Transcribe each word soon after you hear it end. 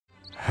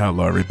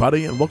Hello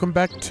everybody and welcome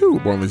back to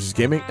More Malicious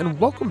Gaming and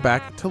welcome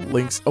back to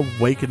Link's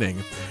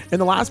Awakening. In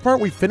the last part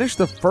we finished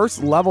the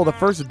first level, the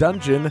first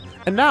dungeon,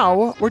 and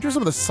now we're doing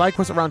some of the side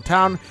quests around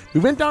town.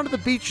 We went down to the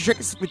beach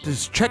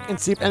to check and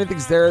see if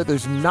anything's there.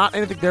 There's not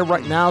anything there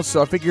right now,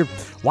 so I figured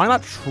why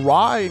not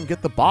try and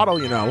get the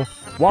bottle, you know.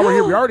 While we're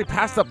here, we already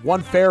passed up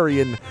one fairy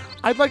and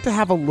I'd like to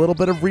have a little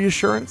bit of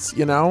reassurance,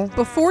 you know.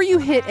 Before you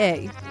hit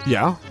A.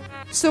 Yeah.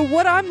 So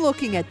what I'm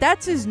looking at,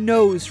 that's his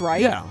nose,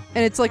 right? Yeah.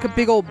 And it's like a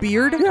big old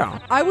beard? Yeah.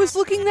 I was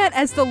looking at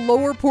as the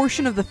lower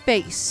portion of the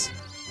face.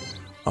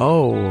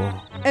 Oh.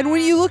 And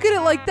when you look at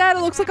it like that, it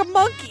looks like a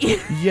monkey.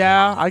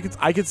 Yeah, I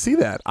could see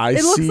that.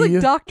 It looks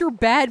like Dr.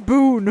 Bad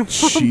Boon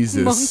from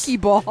Jesus. Monkey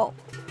Ball.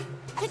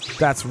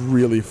 That's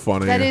really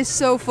funny. That is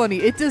so funny.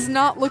 It does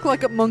not look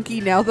like a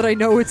monkey now that I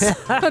know it's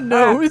a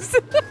nose.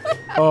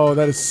 Oh,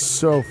 that is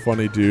so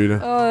funny,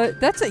 dude.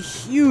 That's a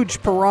huge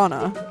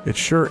piranha. It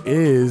sure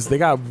is. They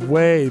got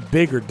way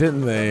bigger,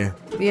 didn't they?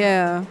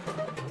 Yeah.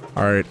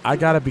 All right, I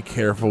gotta be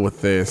careful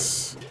with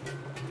this.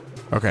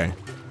 Okay.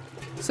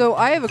 So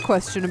I have a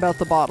question about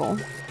the bottle.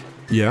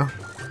 Yeah?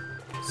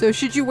 So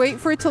should you wait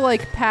for it to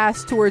like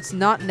pass to where it's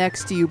not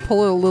next to you,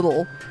 pull it a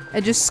little,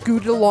 and just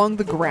scoot it along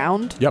the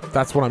ground? Yep,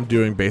 that's what I'm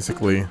doing,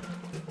 basically.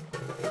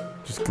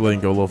 Just letting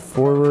it go a little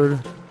forward.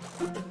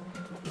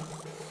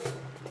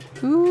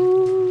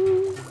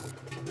 Ooh.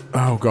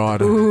 Oh,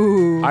 God.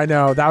 Ooh. I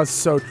know, that was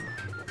so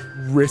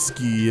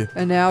risky.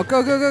 And now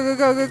go, go, go,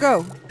 go, go, go,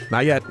 go.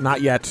 Not yet,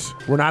 not yet.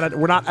 We're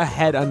not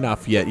ahead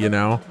enough yet, you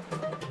know?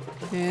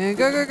 And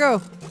go, go,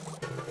 go.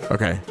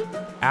 Okay.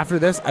 After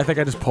this, I think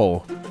I just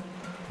pull.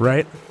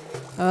 Right?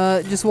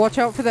 Just watch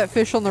out for that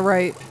fish on the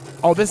right.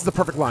 Oh, this is the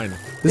perfect line.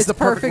 This is the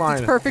perfect line.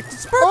 It's perfect.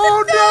 It's perfect.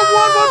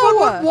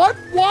 Oh, no! What?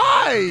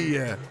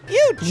 Why?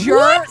 You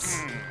jerk!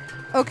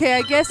 Okay,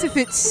 I guess if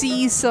it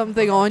sees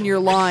something on your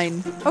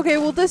line. Okay,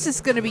 well, this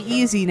is going to be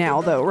easy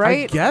now, though,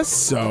 right? I guess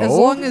so. As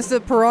long as the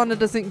piranha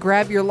doesn't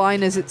grab your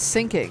line as it's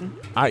sinking.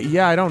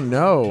 Yeah, I don't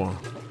know.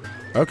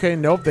 Okay,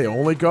 nope, they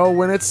only go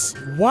when it's...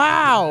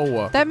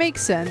 Wow! That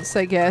makes sense,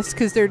 I guess,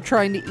 because they're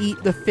trying to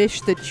eat the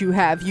fish that you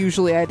have,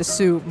 usually, I'd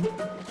assume.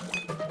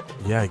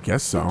 Yeah, I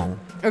guess so.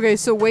 Okay,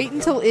 so wait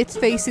until it's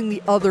facing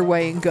the other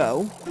way and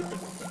go.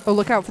 Oh,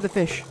 look out for the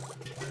fish.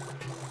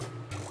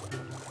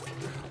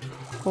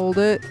 Hold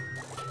it.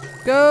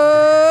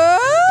 Go!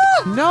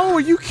 No, are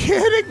you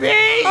kidding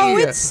me? Oh,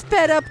 it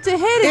sped up to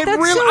hit it. That's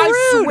really, so rude.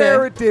 I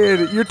swear it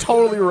did. You're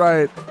totally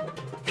right.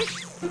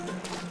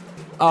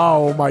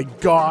 Oh my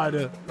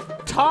God.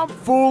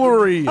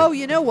 Tomfoolery. Oh,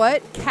 you know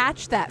what?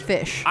 Catch that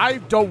fish. I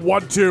don't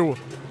want to.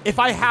 If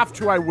I have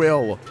to, I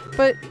will.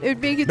 But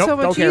it'd make it so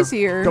much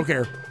easier. Don't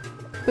care.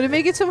 But it'd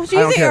make it so much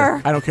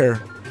easier. I don't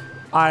care.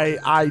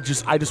 I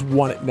just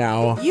want it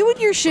now. You and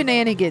your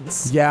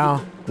shenanigans.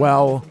 Yeah,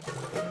 well,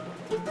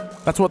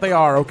 that's what they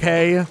are,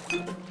 okay?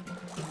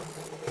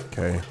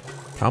 Okay,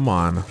 come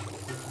on.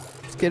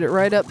 Let's get it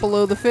right up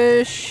below the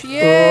fish.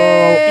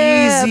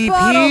 Yeah! Oh, easy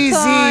bottle peasy.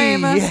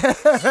 time.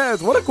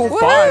 Yes, what a cool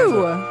find.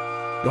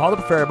 You hauled up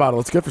a fairy bottle.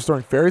 It's good for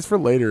storing fairies for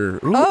later.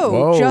 Ooh, oh,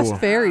 whoa. Just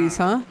fairies,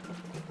 huh?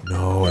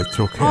 No, it's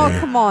okay. Oh,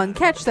 come on,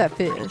 catch that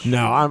fish.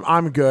 No,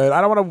 I'm good. I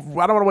don't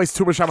want to waste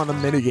too much time on the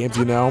mini games,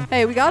 you know.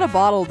 Hey, we got a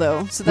bottle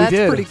though, so that's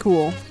pretty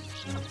cool.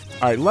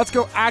 All right, let's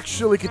go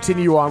actually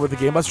continue on with the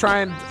game. Let's try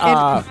and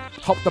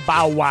help the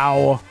Bow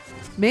Wow.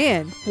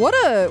 Man, what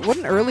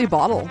an early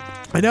bottle.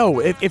 I know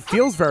it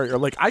feels very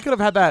like I could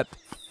have had that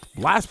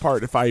last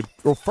part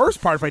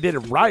first part if I did it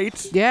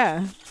right.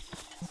 Yeah.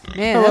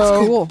 Man, that's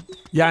cool.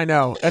 Yeah, I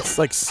know. It's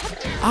like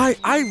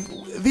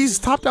these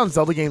top-down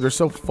Zelda games are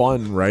so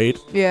fun, right?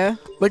 Yeah.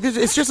 Like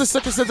it's just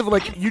such a sense of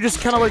like you just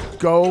kind of like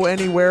go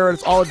anywhere. And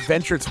it's all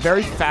adventure. It's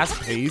very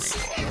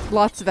fast-paced.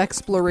 Lots of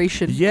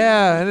exploration.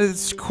 Yeah, and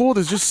it's cool.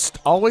 There's just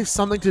always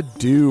something to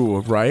do,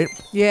 right?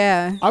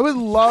 Yeah. I would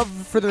love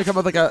for them to come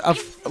up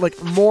with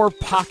like more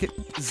pocket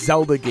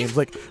Zelda games.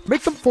 Like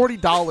make them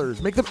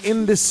 $40. Make them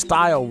in this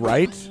style,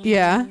 right?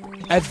 Yeah.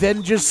 And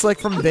then just like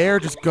from there,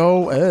 just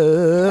go.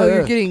 Oh,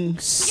 you're getting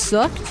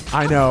sucked?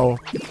 I know.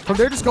 From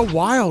there, just go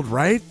wild,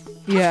 right?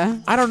 Yeah.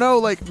 I don't know,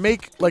 like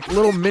make like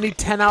little mini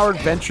 10-hour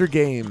adventure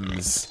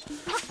games.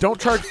 Don't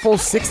charge full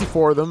 60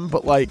 for them,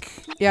 but like.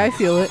 Yeah, I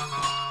feel it.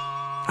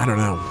 I don't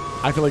know.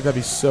 I feel like that'd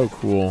be so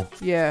cool.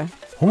 Yeah.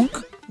 Honk.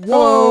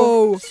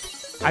 Whoa.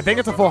 I think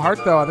it's a full heart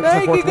though. I think it's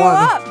the fourth go one.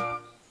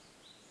 Up.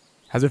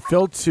 Has it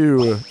filled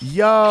to?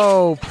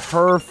 Yo,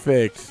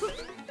 perfect.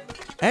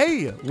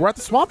 Hey, we're at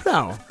the swamp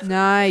now.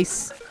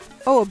 Nice.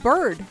 Oh, a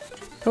bird.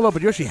 Hello,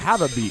 but you actually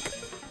have a beak.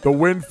 The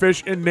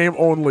windfish in name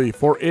only,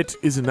 for it's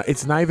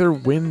neither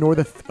wind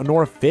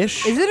nor a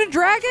fish. Is it a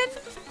dragon?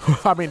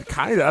 I mean,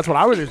 kind of. That's what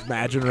I would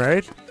imagine,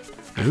 right?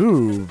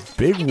 Ooh,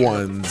 big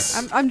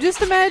ones. I'm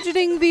just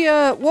imagining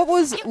the what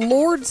was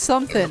Lord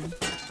something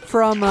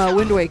from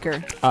Wind Waker?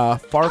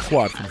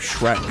 Farquaad from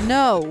Shrek.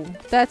 No,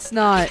 that's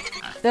not.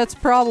 That's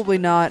probably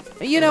not.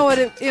 You know what?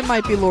 It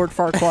might be Lord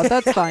Farquaad.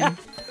 That's fine.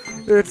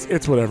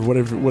 It's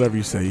whatever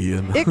you say,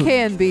 Ian. It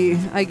can be,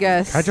 I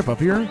guess. Can I jump up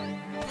here?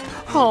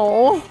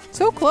 Oh,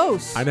 so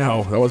close. I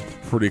know, that was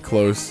pretty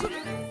close.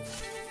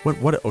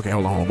 What? Okay,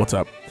 hold on. What's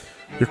up?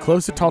 You're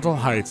close to Tall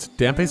Heights.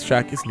 Dampe's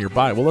shack is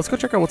nearby. Well, let's go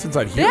check out what's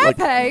inside here.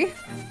 Dampe!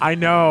 I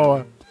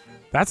know.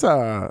 That's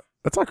not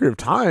great of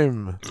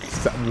time.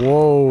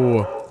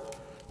 Whoa.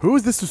 Who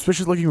is this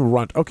suspicious-looking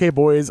runt? Okay,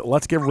 boys,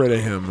 let's get rid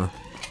of him.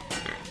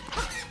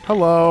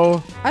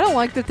 Hello. I don't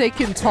like that they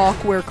can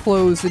talk, wear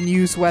clothes, and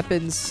use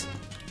weapons.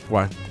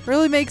 Why?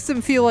 Really makes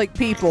them feel like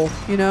people,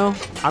 you know?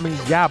 I mean,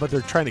 yeah, but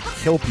they're trying to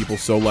kill people,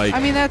 so like... I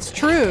mean, that's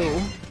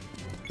true.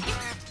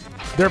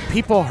 They're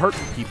people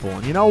hurting people,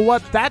 and you know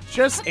what? That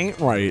just ain't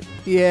right.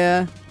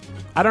 Yeah.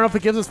 I don't know if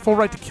it gives us full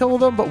right to kill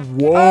them, but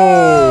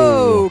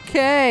whoa!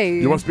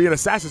 Okay. You must be an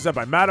assassin sent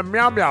by Madame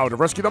Meow Meow to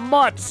rescue the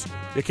mutts.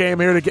 You came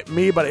here to get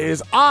me, but it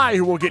is I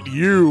who will get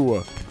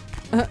you.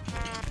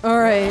 All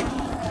right.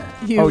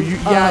 You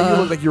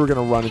look like you were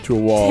gonna run into a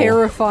wall.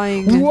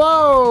 Terrifying.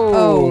 Whoa!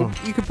 Oh,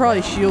 you could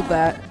probably shield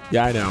that.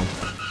 Yeah, I know.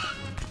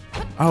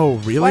 Oh,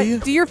 really?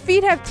 Do your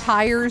feet have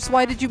tires?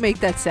 Why did you make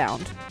that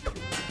sound?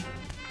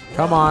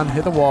 Come on,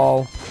 hit the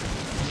wall.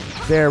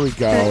 There we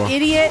go.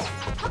 Idiot.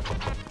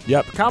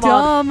 Yep, come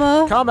Dumb.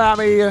 on. Come at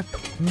me.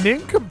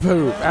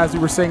 Nincompoop, as we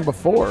were saying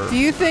before. Do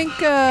you think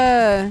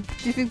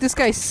this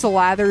guy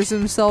slathers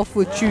himself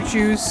with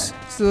choo-choos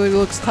so he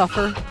looks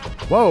tougher?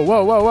 Whoa,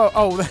 whoa, whoa, whoa.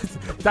 Oh,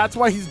 that's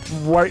why he's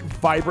bright,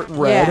 vibrant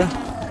red.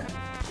 Yeah.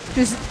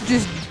 Just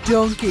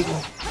dunking.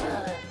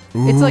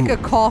 Ooh. It's like a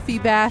coffee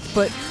bath,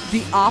 but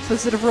the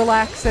opposite of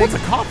relaxing. What's a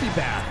coffee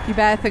bath? You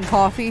bath in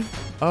coffee.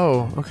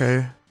 Oh,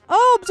 okay.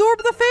 Oh, absorb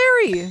the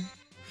fairy.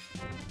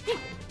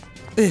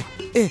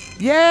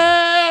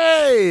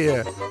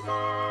 Yay!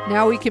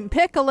 Now we can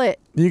pickle it.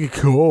 You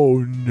can go. Oh,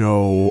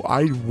 no.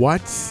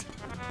 What?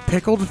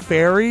 Pickled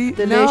fairy?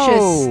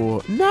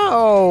 Delicious.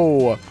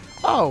 No.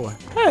 Oh,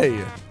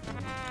 hey.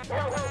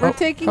 We're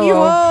taking you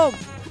home.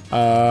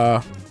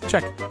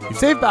 Check. You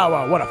saved Bow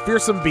Wow. What a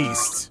fearsome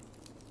beast.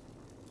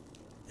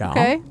 Yeah.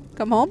 Okay,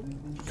 come home.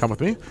 Come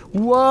with me.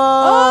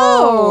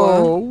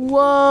 Whoa.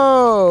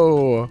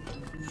 Whoa.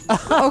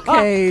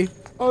 Okay.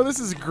 Oh, this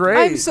is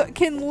great.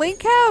 Can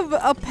Link have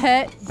a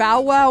pet Bow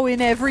Wow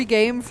in every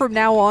game from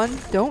now on?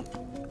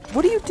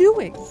 What are you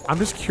doing? I'm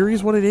just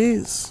curious what it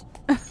is.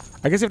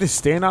 I guess you have to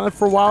stand on it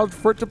for a while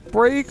for it to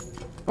break.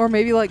 Or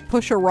maybe like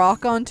push a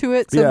rock onto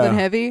it, something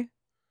heavy.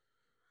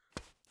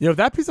 You know,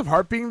 that piece of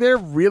heart being there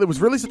was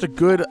really such a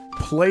good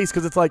place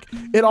because it's like,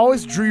 it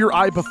always drew your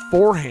eye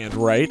beforehand,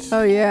 right?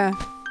 Oh, yeah.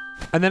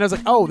 And then I was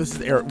like, oh, this is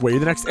way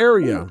the next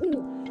area.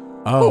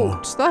 Oh.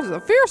 Ooh, that is a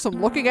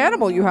fearsome looking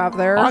animal you have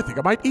there. I think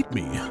it might eat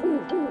me.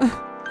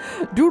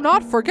 Do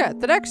not forget,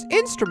 the next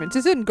instrument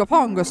is in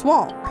Gapanga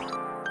Swamp.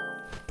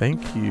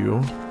 Thank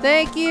you.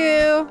 Thank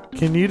you.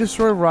 Can you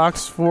destroy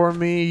rocks for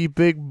me,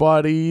 big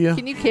buddy?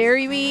 Can you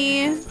carry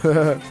me?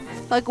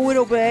 Like a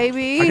little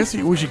baby? I guess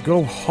we should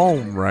go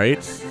home,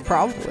 right?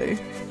 Probably.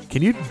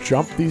 Can you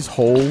jump these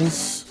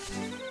holes?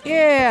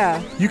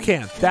 Yeah. You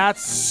can't.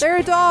 That's They're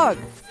a dog.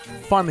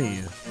 funny.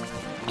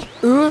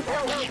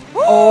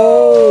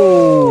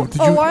 Oh!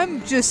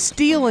 I'm just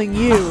stealing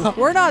you.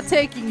 We're not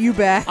taking you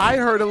back. I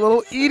heard a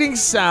little eating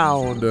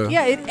sound.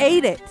 Yeah, it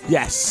ate it.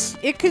 Yes.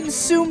 It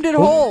consumed it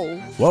whole.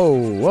 Whoa,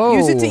 whoa.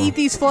 Use it to eat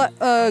these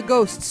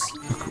ghosts.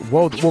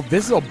 Whoa, well,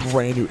 this is a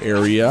brand new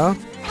area.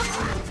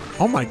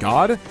 Oh my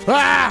god.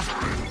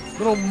 Ah!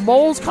 Little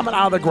moles coming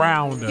out of the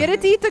ground. Get it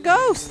to eat the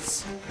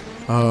ghosts.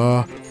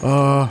 Okay,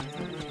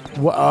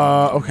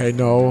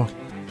 no.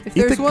 If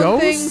Eat there's the one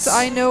ghosts? thing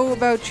I know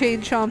about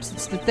chain-chomps,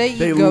 it's that they eat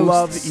They ghosts.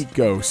 love to eat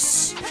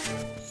ghosts.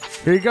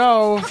 Here you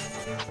go.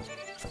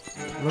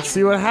 Let's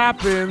see what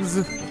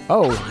happens.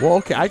 Oh, well,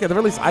 okay. At the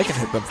very least, I can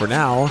hit them for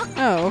now.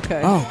 Oh,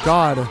 okay. Oh,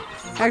 God.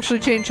 Actually,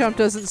 Chain-Chomp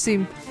doesn't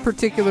seem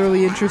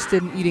particularly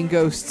interested in eating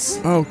ghosts.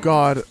 Oh,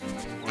 God.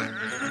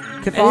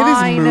 Can Fine.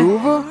 any of these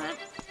move?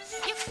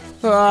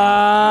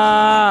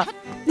 Ah!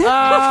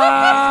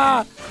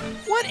 Ah!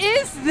 What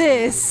is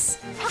this?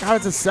 God,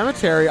 it's a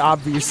cemetery,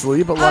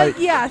 obviously, but like...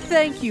 Yeah,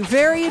 thank you.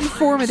 Very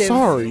informative.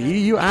 Sorry,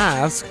 you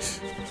asked.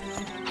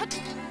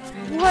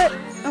 What?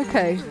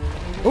 Okay.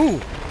 Ooh.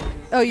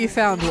 Oh, you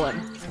found one.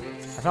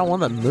 I found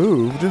one that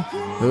moved.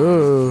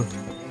 Ugh.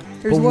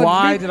 There's But one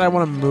why did I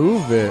want to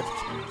move it?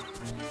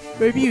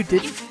 Maybe you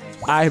didn't.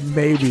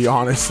 Maybe,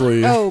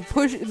 honestly. Oh,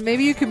 push.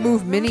 Maybe you can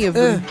move many of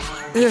them.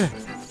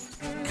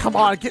 Come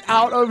on, get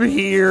out of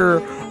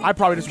here. I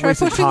probably just Try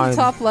wasted pushing time. the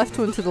top left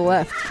one to the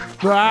left.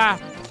 Ah!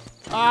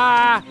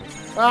 Ah!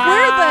 Ah!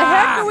 Where the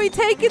heck are we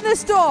taking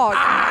this dog?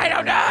 I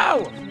don't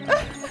know!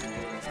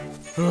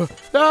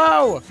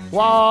 No!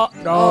 Whoa!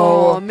 No!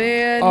 Oh,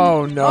 man.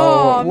 Oh, no.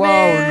 Oh, Whoa,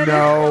 man.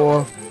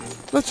 no.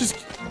 Let's just...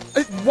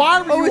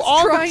 Why were you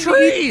on the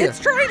tree? It's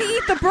trying to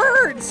eat the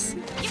birds.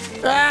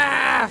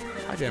 Ah!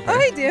 Hi, Dampe. Oh,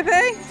 hey,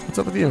 Dampe. What's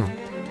up with you?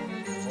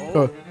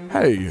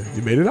 Hey,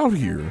 you made it out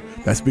here.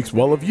 That speaks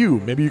well of you.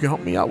 Maybe you can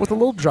help me out with a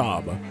little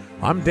job.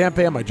 I'm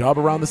Dampe, and my job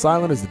around this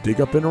island is to dig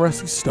up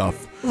interesting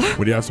stuff.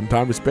 When you have some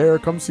time to spare,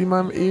 come see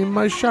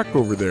my shack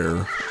over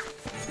there.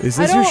 Is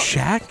this your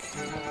shack?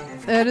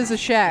 That is a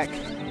shack.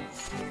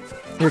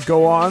 Here,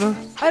 go on.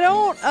 I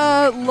don't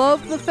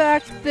love the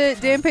fact that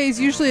Dampe is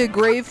usually a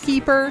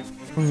gravekeeper.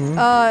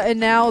 and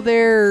now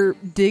they're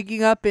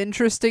digging up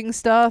interesting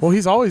stuff. Well,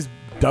 he's always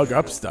dug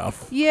up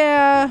stuff.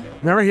 Yeah.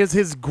 Remember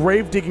his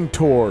grave digging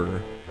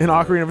tour in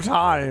Ocarina of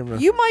Time.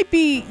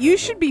 You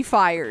should be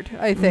fired,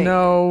 I think.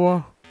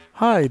 No.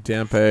 Hi,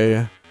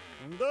 Dampe.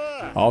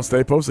 I'll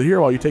stay posted here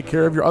while you take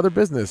care of your other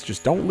business.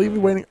 Just don't leave me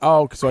waiting.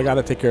 Oh, so I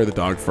gotta take care of the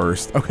dog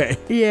first. Okay.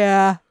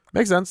 Yeah.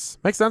 Makes sense.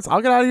 Makes sense.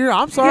 I'll get out of here.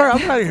 I'm sorry. I'll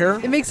get out of here.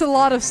 It makes a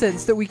lot of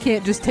sense that we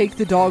can't just take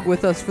the dog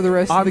with us for the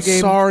rest of the game. I'm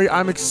sorry.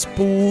 I'm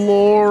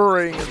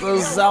exploring the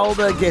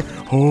Zelda game.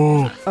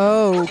 Oh,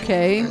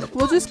 okay.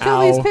 We'll just kill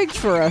these pigs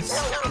for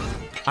us.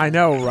 I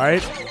know,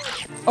 right?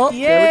 Oh,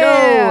 yeah.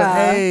 there we go.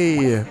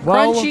 Hey.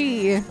 Well,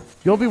 Crunchy.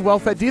 You'll be well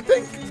fed. Do you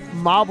think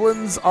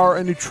moblins are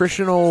a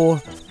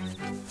nutritional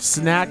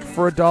snack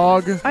for a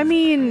dog? I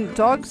mean,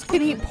 dogs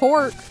can eat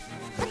pork.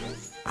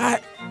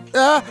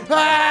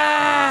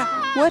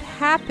 What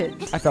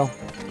happened? I fell.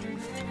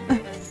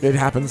 It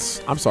happens.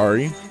 I'm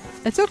sorry.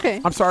 It's okay.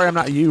 I'm sorry I'm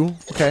not you.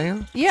 Okay?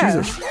 Yeah.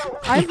 Jesus.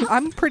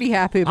 I'm pretty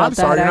happy about I'm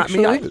sorry that,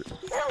 you're not actually.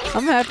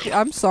 me either.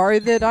 I'm sorry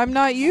that I'm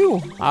not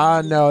you.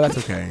 No, that's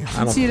okay.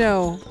 Since,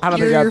 you're think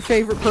your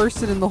favorite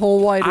person in the whole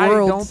wide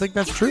world. I don't think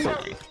that's true.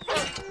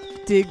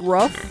 Dig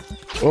rough?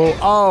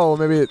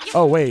 Maybe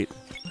wait.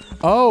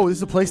 Oh, this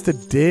is a place to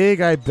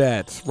dig, I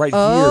bet. Right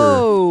here.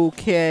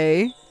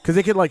 Okay. Because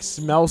they could, like,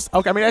 smell...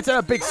 Okay, I mean, it's in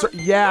a big...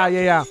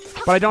 Yeah.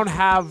 But I don't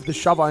have the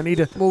shovel. I need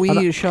to... Well, we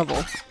need a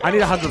shovel. I need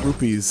 100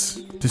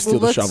 rupees to steal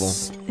the shovel.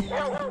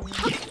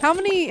 How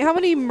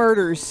many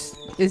murders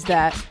is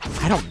that?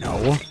 I don't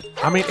know.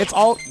 I mean, it's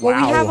all... Well,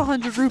 wow. we have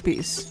 100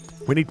 rupees.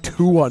 We need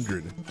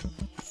 200.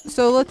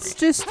 So let's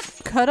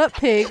just cut up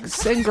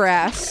pigs and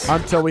grass.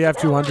 Until we have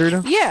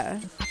 200? Yeah.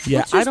 Yeah,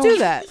 let's just do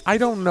that. I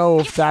don't know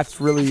if that's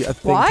really a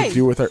thing to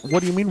do with it. What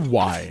do you mean,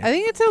 why? I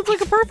think it sounds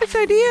like a perfect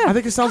idea. I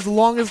think it sounds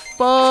long as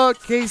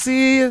fuck,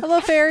 Casey.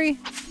 Hello, fairy.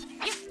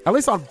 At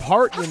least on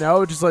part,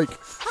 just like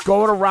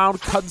going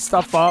around cutting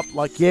stuff up.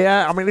 Like,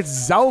 yeah, I mean, it's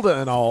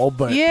Zelda and all,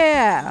 but...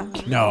 Yeah.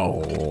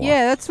 No.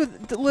 Yeah, that's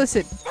what...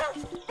 Listen.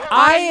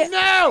 I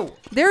know!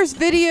 There's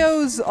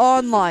videos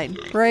online,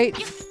 right,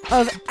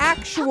 of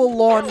actual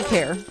lawn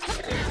care.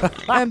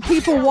 And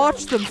people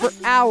watch them for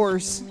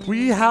hours.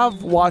 We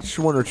have watched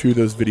one or two of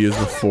those videos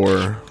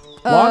before.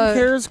 Lawn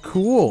care is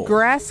cool.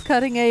 Grass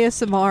cutting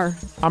ASMR.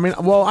 I mean,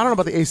 well, I don't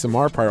know about the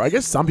ASMR part. I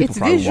guess some people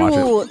probably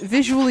watch it.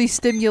 Visually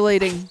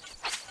stimulating.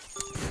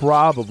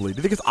 Probably. Do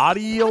you think it's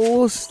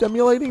audio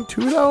stimulating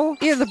too, though?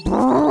 Yeah, the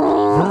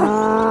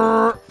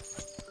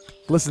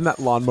Listen to that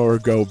lawnmower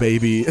go,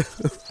 baby.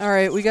 All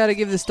right, we got to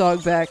give this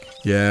dog back.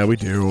 Yeah, we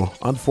do.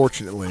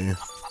 Unfortunately.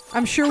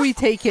 I'm sure we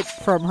take it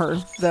from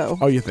her, though.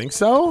 Oh, you think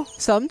so?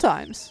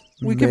 Sometimes.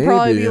 We could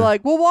probably be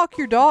like, we'll walk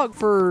your dog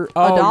for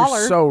 $1.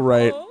 You're so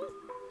right.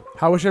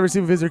 How wish I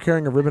received a visitor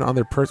carrying a ribbon on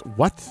their purse.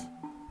 What?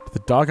 The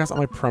doghouse on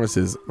my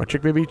premises. My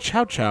chick baby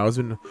Chow Chow has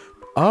been...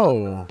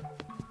 Oh.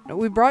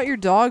 We brought your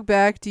dog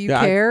back. Do you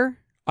care?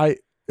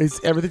 Is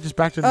everything just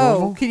back to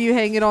normal? Oh, can you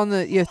hang it on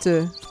the... You have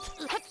to...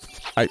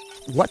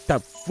 What?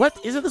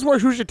 Isn't this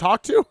who should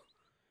talk to?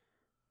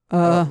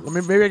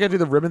 Maybe I gotta do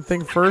the ribbon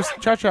thing first.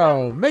 Chow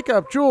Chow.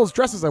 Makeup, jewels,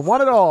 dresses, I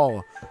want it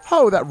all.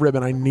 Oh, that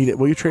ribbon, I need it.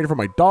 Will you trade it for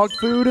my dog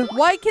food?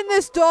 Why can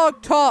this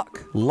dog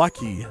talk?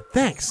 Lucky.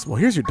 Thanks. Well,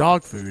 here's your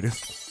dog food.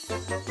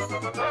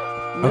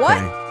 What?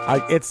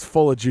 Okay. It's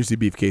full of juicy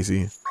beef,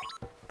 Casey.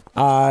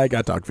 I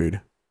got dog food.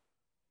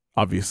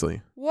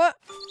 Obviously. What?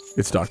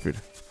 It's dog food.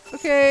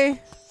 Okay.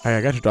 Hey,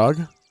 I got your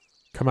dog.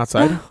 Come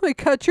outside. I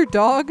cut your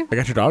dog? I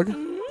got your dog.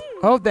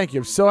 Oh, thank you.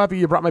 I'm so happy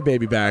you brought my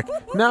baby back.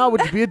 Now, would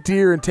you be a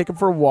dear and take him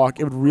for a walk?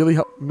 It would really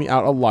help me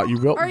out a lot. You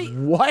will?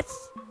 What?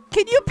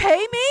 Can you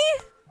pay me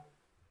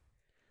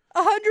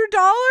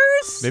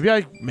 $100? Maybe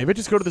I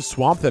just go to the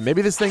swamp then.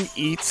 Maybe this thing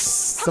eats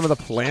some of the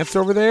plants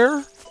over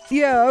there.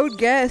 Yeah, I would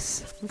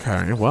guess.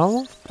 Okay,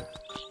 well,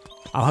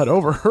 I'll head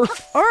over.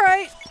 All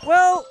right.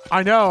 Well,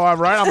 I know.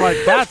 I'm right. I'm like,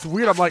 that's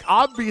weird. I'm like,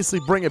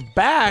 obviously bring it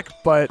back,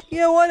 but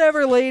yeah,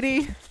 whatever,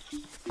 lady.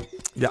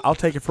 Yeah, I'll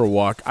take it for a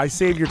walk. I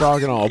saved your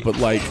dog and all, but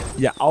like,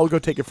 yeah, I'll go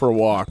take it for a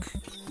walk.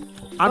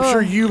 I'm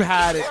sure you've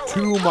had it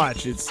too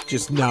much. It's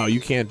just, no,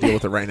 you can't deal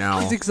with it right now.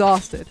 She's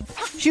exhausted.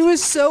 She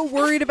was so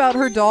worried about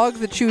her dog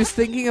that she was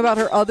thinking about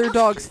her other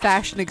dog's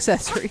fashion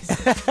accessories.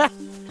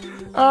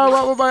 Oh,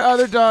 what will my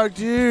other dog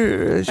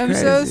do? I'm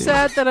so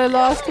sad that I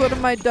lost one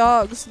of my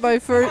dogs. My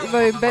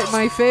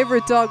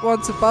favorite dog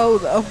wants a bow,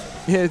 though.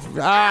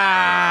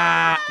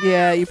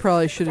 Yeah, you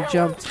probably should have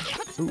jumped.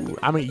 Ooh,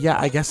 I mean,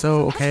 yeah, I guess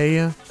so.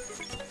 Okay.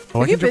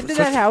 Have you been to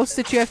that house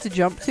that you have to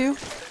jump to?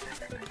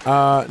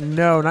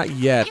 No, not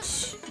yet. You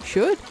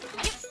should.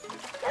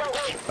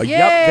 Yep,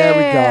 there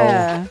we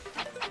go.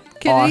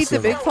 Can it eat the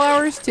big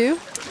flowers too?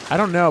 I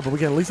don't know, but we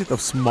can at least eat the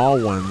small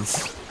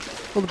ones.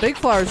 Well, the big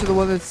flowers are the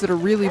ones that are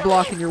really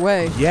blocking your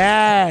way.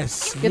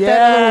 Yes. Get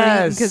that other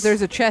one because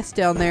there's a chest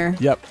down there.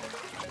 Yep.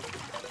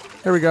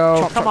 Here we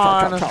go. Chomp, Come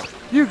chomp, on. chomp,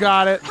 chomp. You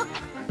got it.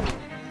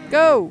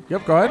 Go.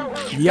 Yep, go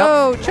ahead. Yep.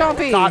 Go,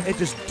 Chompy. God, it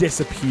just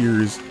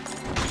disappears.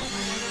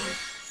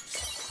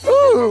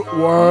 Ooh,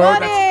 whoa.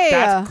 Money.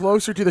 That's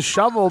closer to the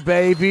shovel,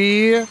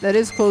 baby. That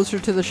is closer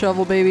to the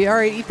shovel, baby. All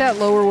right, eat that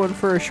lower one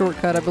for a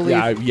shortcut, I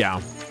believe.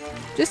 Yeah.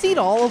 Just eat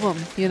all of them,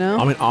 you know?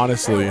 I mean,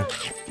 honestly.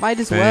 Might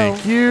as well.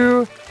 Thank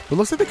you. It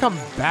looks like they come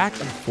back,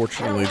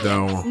 unfortunately,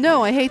 though.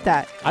 No, I hate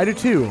that. I do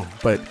too,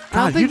 but God,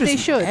 I don't think you just they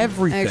should.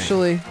 everything.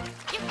 Actually.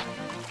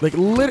 Like,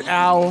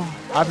 ow,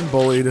 I've been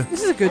bullied.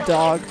 This is a good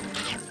dog.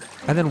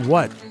 And then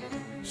what?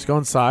 Just go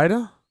inside?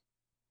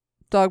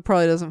 Dog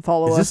probably doesn't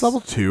follow us. Is this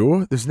level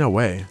 2? There's no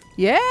way.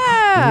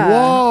 Yeah.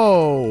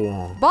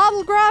 Whoa.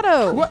 Bottle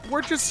Grotto. What?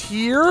 We're just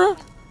here?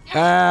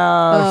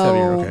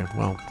 Heavier. Okay,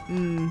 well.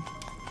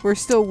 We're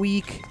still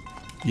weak.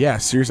 Yeah,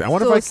 seriously. I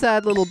wonder Still if a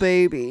sad little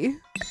baby.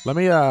 Let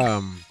me,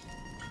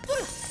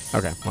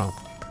 Okay, well.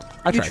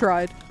 I tried. You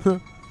tried.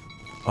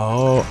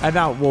 Oh, and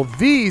now, well,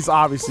 these,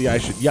 obviously, I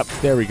should... Yep,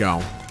 there we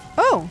go.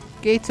 Oh,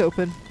 gate's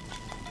open.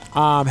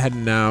 I'm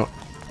heading out.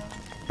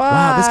 Bye.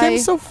 Wow, this game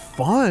is so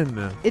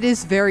fun. It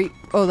is very...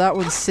 Oh, that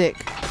one's sick.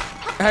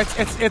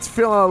 It's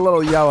feeling a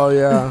little yellow,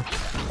 yeah.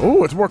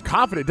 Oh, it's more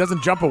confident. It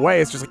doesn't jump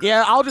away. It's just like,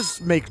 yeah, I'll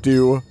just make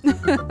do.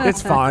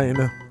 It's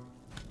fine.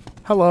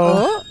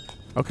 Hello.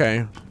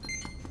 Okay.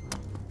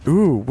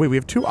 Ooh, wait, we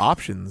have 2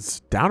 options.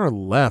 Down or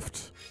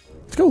left?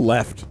 Let's go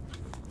left.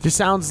 Just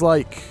sounds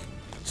like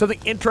something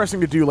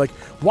interesting to do. Like,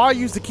 why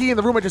use the key in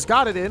the room I just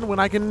got it in when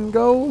I can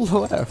go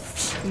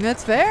left?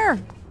 That's fair.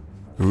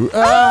 Ooh,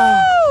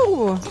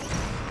 Oh!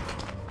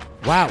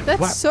 Wow.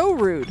 That's so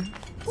rude.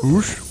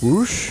 Whoosh,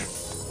 whoosh.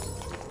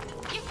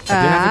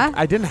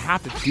 I didn't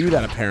have to do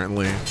that,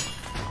 apparently.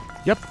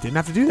 Yep, didn't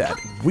have to do that.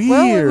 Weird.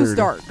 Well, it was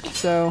dark,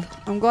 so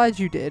I'm glad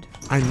you did.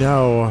 I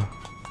know.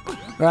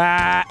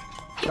 God,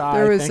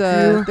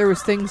 There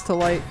was things to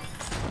light.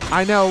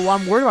 I know.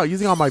 I'm worried about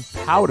using all my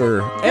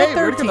powder. Hey,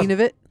 13 of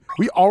it.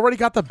 We already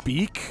got the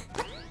beak.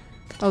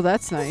 Oh,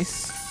 that's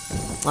nice.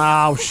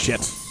 Oh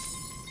shit.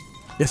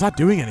 It's not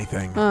doing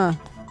anything.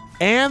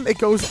 And it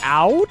goes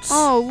out.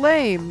 Oh,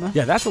 lame.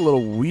 Yeah, that's a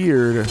little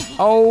weird.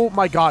 Oh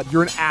my God,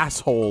 you're an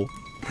asshole.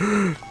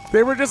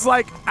 They were just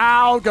like,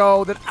 I'll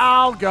go, then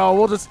I'll go.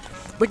 We'll just,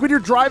 like when you're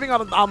driving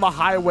on the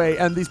highway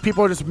and these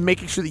people are just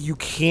making sure that you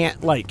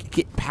can't like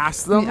get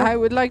past them. I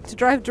would like to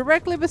drive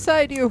directly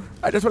beside you.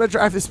 I just want to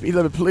drive the speed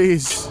limit,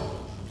 please.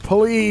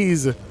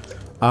 Please.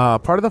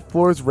 Part of the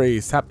floor is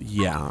raised.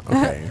 Yeah,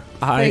 okay.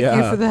 Thank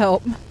you for the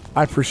help.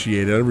 I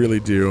appreciate it. I really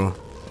do.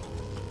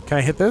 Can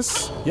I hit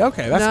this? Yeah,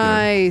 okay, that's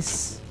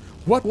nice.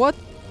 Good.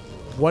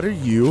 What are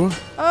you?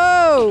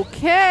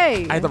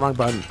 Okay. I hit the wrong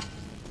button.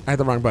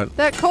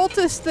 That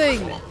cultist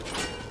thing.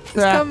 It's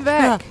come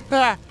back.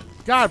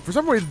 God, for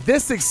some reason,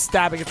 this thing's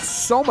stabbing. It's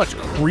so much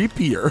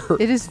creepier.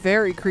 It is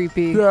very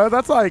creepy. Yeah,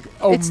 that's like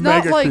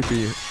mega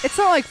creepy. It's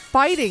not like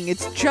fighting.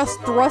 It's just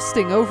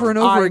thrusting over and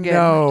over again. I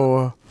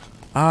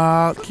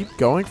know. Keep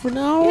going for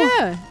now?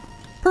 Yeah.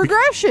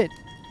 Progression.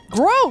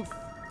 Growth.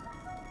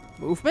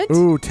 Movement.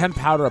 Ooh, 10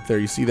 powder up there.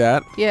 You see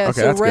that? Yeah,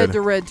 okay, so that's red good.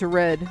 to red to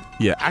red.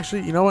 Yeah,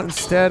 actually, you know what?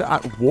 Instead,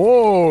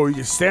 whoa, you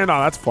can stand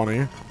on. That's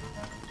funny.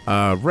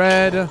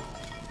 Red. I'm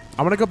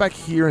going to go back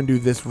here and do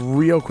this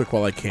real quick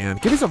while I can.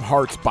 Give me some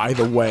hearts, by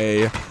the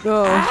way.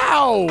 Oh.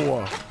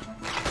 Ow!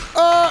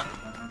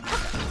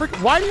 Frick,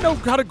 why do you know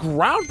how to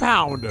ground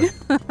pound?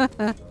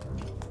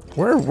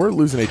 We're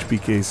losing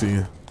HP,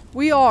 Casey.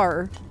 We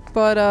are,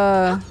 but,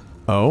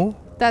 Oh?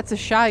 that's a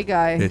shy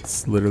guy.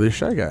 It's literally a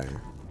shy guy.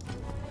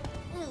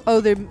 Oh,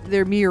 they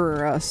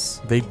mirror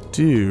us. They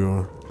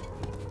do.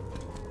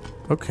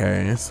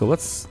 Okay, so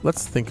let's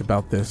think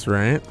about this,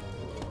 right?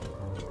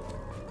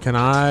 Can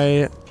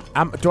I...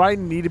 do I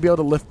need to be able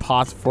to lift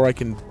pots before I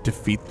can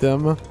defeat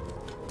them?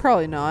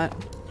 Probably not.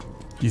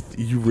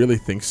 You really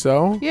think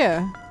so?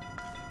 Yeah.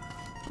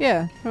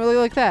 Yeah, really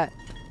like that.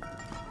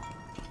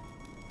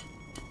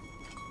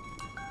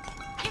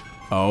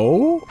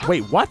 Oh?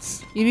 Wait,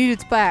 what? You need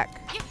its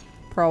back.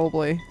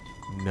 Probably.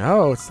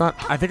 No, it's not.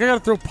 I think I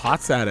gotta throw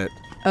pots at it.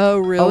 Oh,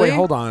 really? Oh, wait,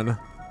 hold on.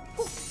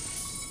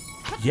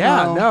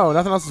 Yeah, Oh. no,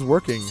 nothing else is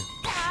working.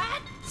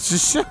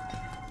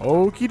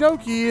 Okie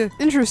dokie.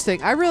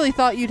 Interesting. I really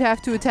thought you'd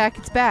have to attack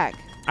its back.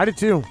 I did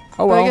too.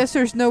 Oh, But well. I guess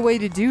there's no way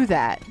to do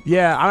that.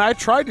 Yeah, I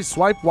tried to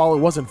swipe while it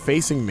wasn't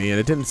facing me, and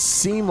it didn't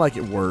seem like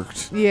it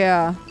worked.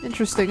 Yeah.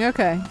 Interesting.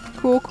 Okay.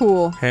 Cool,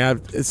 cool. Hey,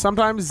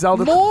 sometimes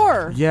Zelda...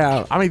 More!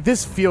 Yeah, I mean,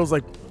 this feels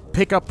like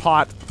pick up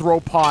pot, throw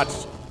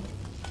pot,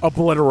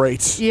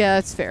 obliterate. Yeah,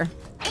 that's fair.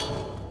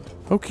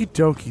 Okie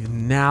dokie,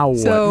 now what?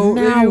 So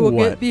now maybe we'll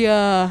what? get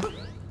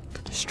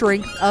the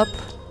strength up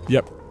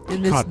Yep.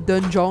 in this God.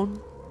 dungeon.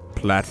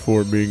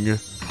 Platforming.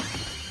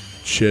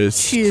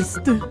 Chest.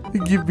 Chest.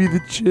 Give me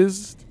the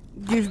chest.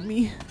 Give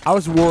me. I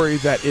was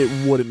worried that it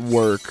wouldn't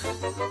work.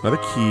 Another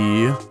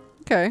key.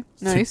 Okay,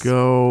 nice. To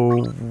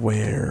go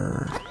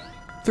where?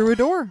 Through a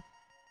door.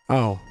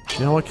 Oh,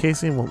 you know what,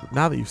 Casey? Well,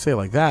 now that you say it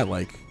like that,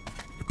 like,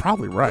 you're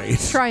probably right.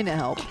 Trying to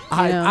help.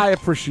 I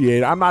appreciate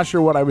it. I'm not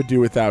sure what I would do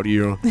without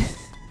you.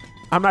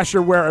 I'm not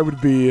sure where I would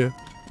be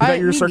without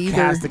your me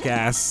sarcastic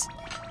ass.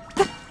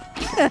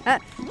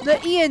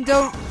 Ian,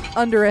 don't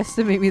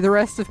underestimate me. The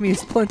rest of me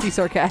is plenty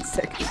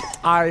sarcastic.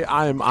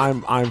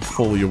 I'm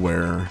fully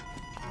aware.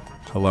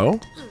 Hello?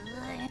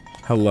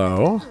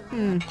 Hello?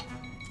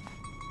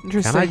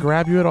 Interesting. Can I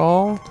grab you at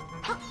all?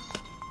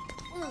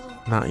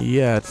 Not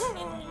yet.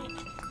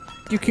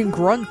 You can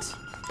grunt.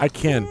 I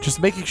can.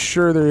 Just making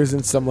sure there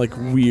isn't some like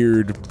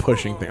weird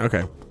pushing thing.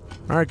 Okay.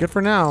 All right, good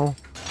for now.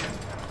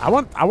 I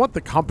want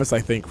the compass,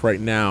 I think,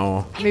 right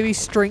now. Maybe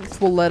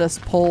strength will let us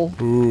pull.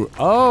 Ooh.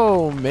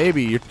 Oh,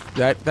 maybe.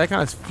 That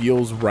kind of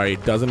feels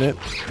right, doesn't it?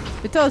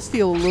 It does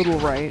feel a little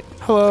right.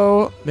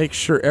 Hello.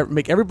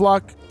 Make every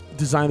block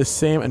design the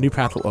same. A new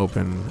path will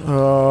open.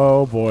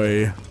 Oh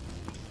boy.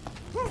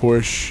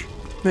 Push.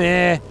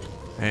 And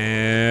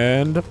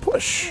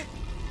push.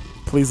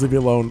 Please leave me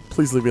alone.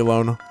 Please leave me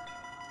alone.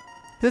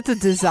 That's a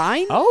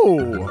design?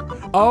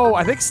 Oh,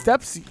 I think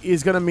steps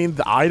is gonna mean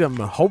the item,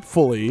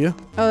 hopefully. Oh,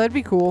 that'd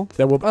be cool.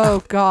 That will.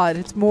 Oh God,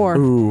 it's more.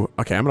 Ooh,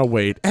 okay, I'm gonna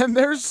wait. And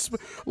there's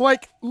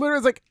like literally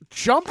it's like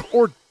jump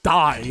or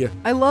die.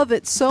 I love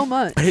it so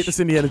much. I hate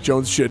this Indiana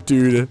Jones shit,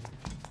 dude.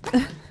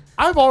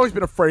 I've always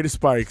been afraid of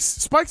spikes.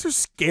 Spikes are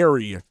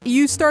scary.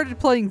 You started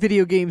playing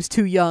video games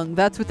too young.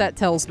 That's what that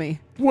tells me.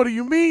 What do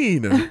you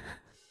mean?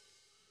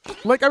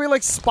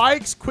 like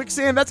spikes,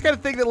 quicksand, that's the kind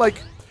of thing that like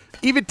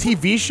even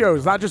TV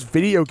shows, not just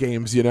video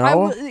games, you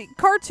know?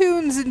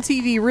 Cartoons and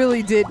TV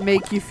really did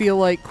make you feel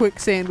like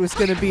quicksand was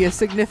going to be a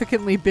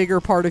significantly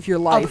bigger part of your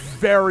life. A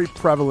very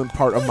prevalent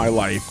part of my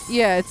life.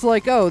 Yeah, it's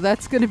like, oh,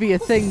 that's going to be a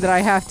thing that I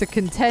have to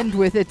contend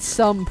with at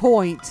some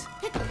point.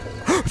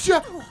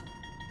 Yeah.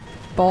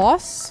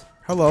 Boss?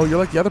 Hello, you're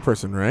like the other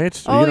person,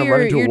 right? Oh, gonna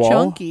run into a you're wall?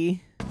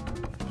 chunky.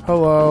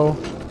 Hello.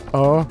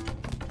 Oh.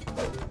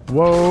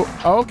 Whoa.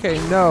 Okay,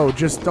 no,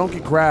 just don't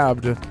get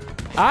grabbed.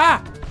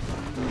 Ah!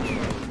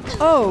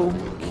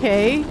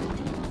 Okay.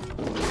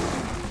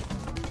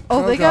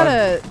 Oh, they got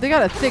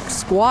a thick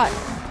squat.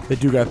 They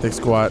do got a thick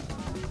squat.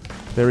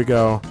 There we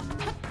go.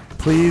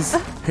 Please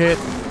hit.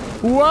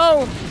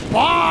 Whoa!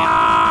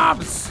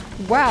 Bombs!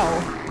 Wow.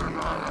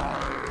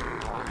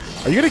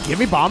 Are you gonna give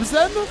me bombs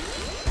then?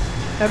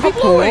 That'd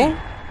be cool.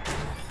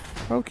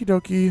 Okie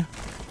dokie.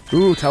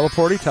 Ooh,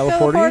 teleporty.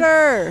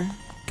 Teleporter.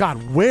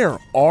 God, where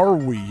are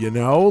we, you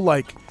know?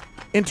 Like,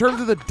 in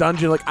terms of the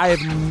dungeon, like, I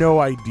have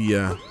no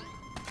idea.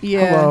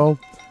 Yeah. Hello.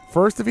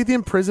 First, defeat the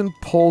imprisoned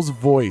Pole's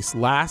voice.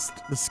 Last,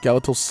 the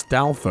skeletal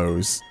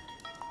Stalfos.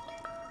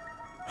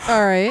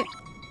 All right.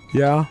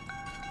 Yeah?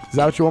 Is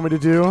that what you want me to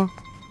do?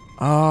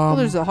 Well,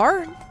 there's a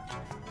heart.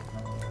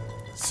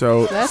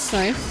 So... That's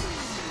nice.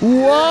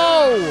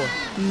 Whoa!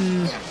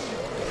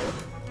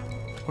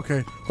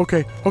 Okay.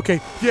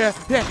 Yeah.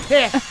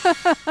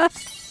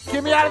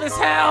 Get me out of this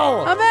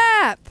hell! A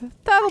map!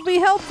 That'll be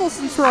helpful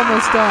since we're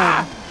almost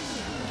done.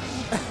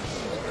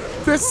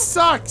 This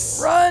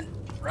sucks! Run!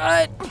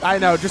 I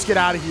know, just get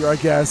out of here, I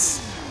guess.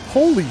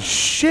 Holy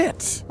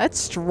shit! That's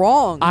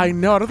strong. I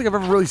know, I don't think I've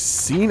ever really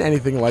seen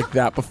anything like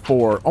that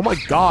before. Oh my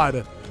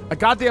god. A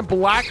goddamn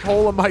black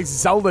hole in my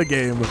Zelda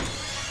game.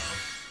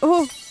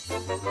 Oh,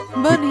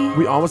 money.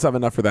 We almost have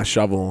enough for that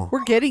shovel.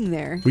 We're getting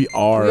there. We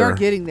are. We are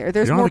getting there.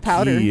 There's more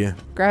powder. Key.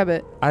 Grab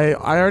it. I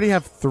already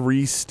have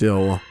 3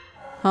 still.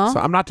 Huh?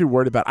 So I'm not too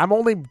worried about it. I'm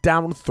only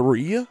down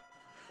 3.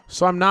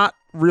 So I'm not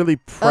really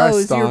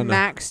pressed on... Oh, is your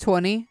max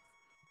 20?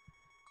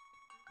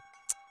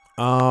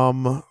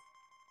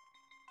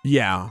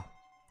 Yeah.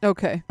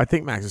 Okay. I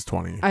think max is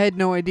 20. I had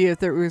no idea if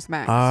there was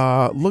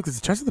max. Look, there's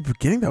a chest at the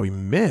beginning that we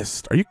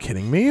missed. Are you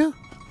kidding me?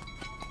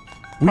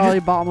 Probably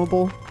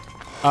bombable.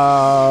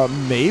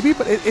 Maybe,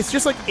 but it's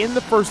just like in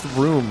the first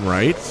room,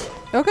 right?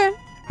 Okay.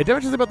 It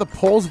demonstrates about the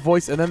Pole's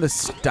voice and then the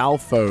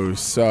Stalfos,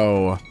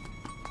 so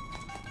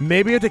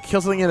maybe you have to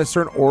kill something in a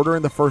certain order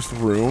in the first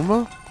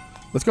room.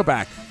 Let's go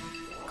back.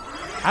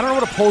 I don't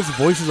know what a Pole's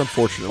voice is,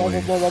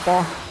 unfortunately.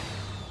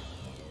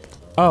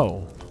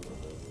 Oh.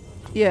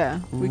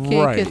 Yeah, we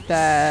can't get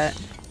that.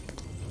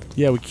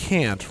 Yeah, we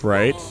can't,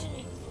 right?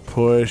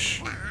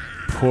 Push.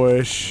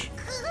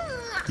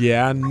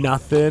 Yeah,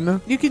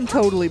 nothing. You can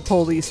totally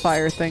pull these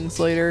fire things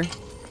later.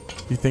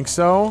 You think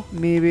so?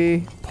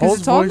 Maybe. Because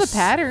it's on the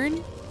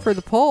pattern for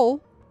the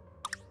pull.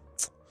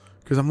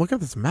 Because I'm looking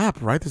at this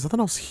map, right? There's nothing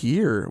else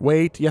here.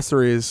 Wait, yes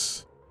there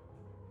is.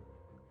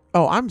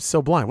 Oh, I'm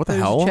so blind. What the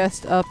hell? There's a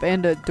chest up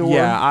and a door.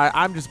 Yeah,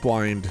 I'm just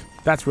blind.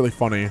 That's really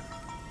funny.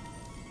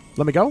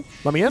 Let me go.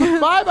 Let me in.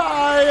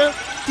 Bye-bye.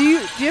 Do you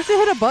have to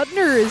hit a button,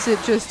 or is it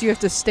just you have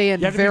to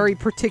stand very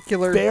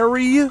particular?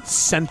 Very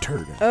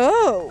centered.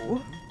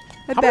 Oh.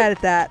 I'm bad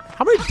at that.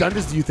 How many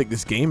dungeons do you think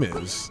this game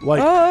is?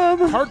 Like,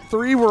 part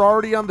 3, we're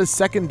already on the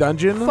 2nd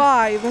dungeon.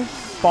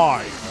 5.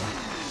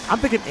 I'm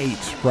thinking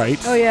 8, right?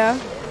 Oh, yeah.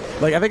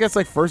 Like, I think that's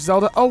like first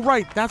Zelda. Oh,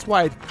 right. That's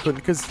why I couldn't,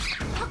 because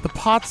the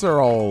pots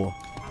are all...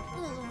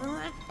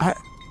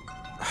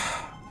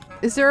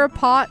 Is there a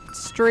pot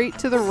straight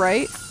to the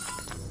right?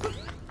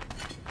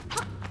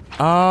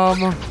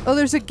 Oh,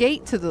 there's a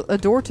gate a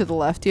door to the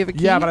left. Do you have a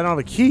key? Yeah, but I don't have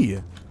a key.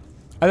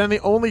 And then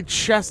the only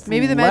chest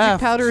Maybe the magic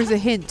powder is a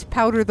hint.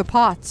 Powder the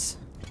pots.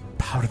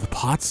 Powder the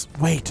pots?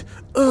 Wait.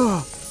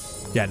 Ugh.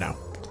 Yeah, no.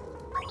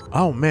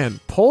 Oh, man.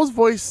 Pole's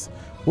voice.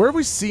 Where have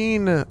we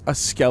seen a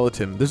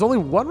skeleton? There's only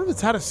one room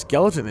that's had a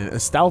skeleton in it, a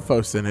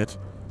Stalfos in it.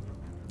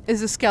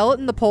 Is a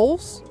skeleton the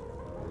poles?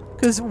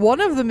 Because one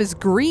of them is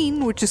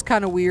green, which is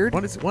kind of weird.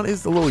 One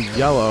is the little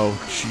yellow.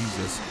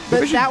 Jesus.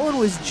 But that one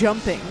was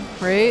jumping,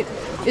 right?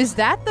 Is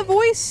that the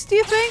voice, do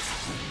you think?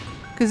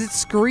 Because it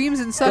screams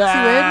and sucks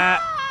you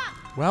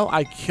in? Well,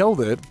 I killed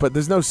it, but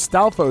there's no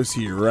Stalfos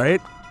here, right?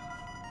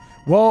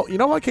 Well, you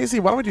know what, Casey?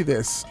 Why don't we do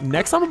this?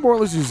 Next time on More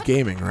Losers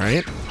Gaming,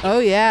 right? Oh,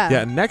 yeah.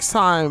 Yeah, next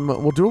time,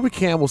 we'll do what we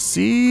can. We'll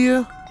see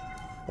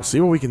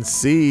what we can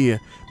see.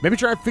 Maybe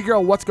try and figure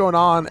out what's going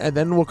on, and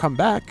then we'll come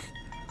back.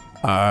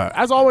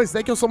 As always,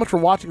 thank you so much for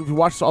watching. If you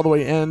watched this all the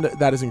way in,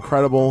 that is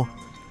incredible.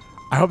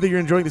 I hope that you're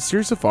enjoying the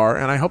series so far,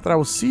 and I hope that I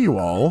will see you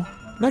all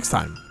next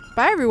time.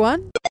 Bye,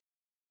 everyone.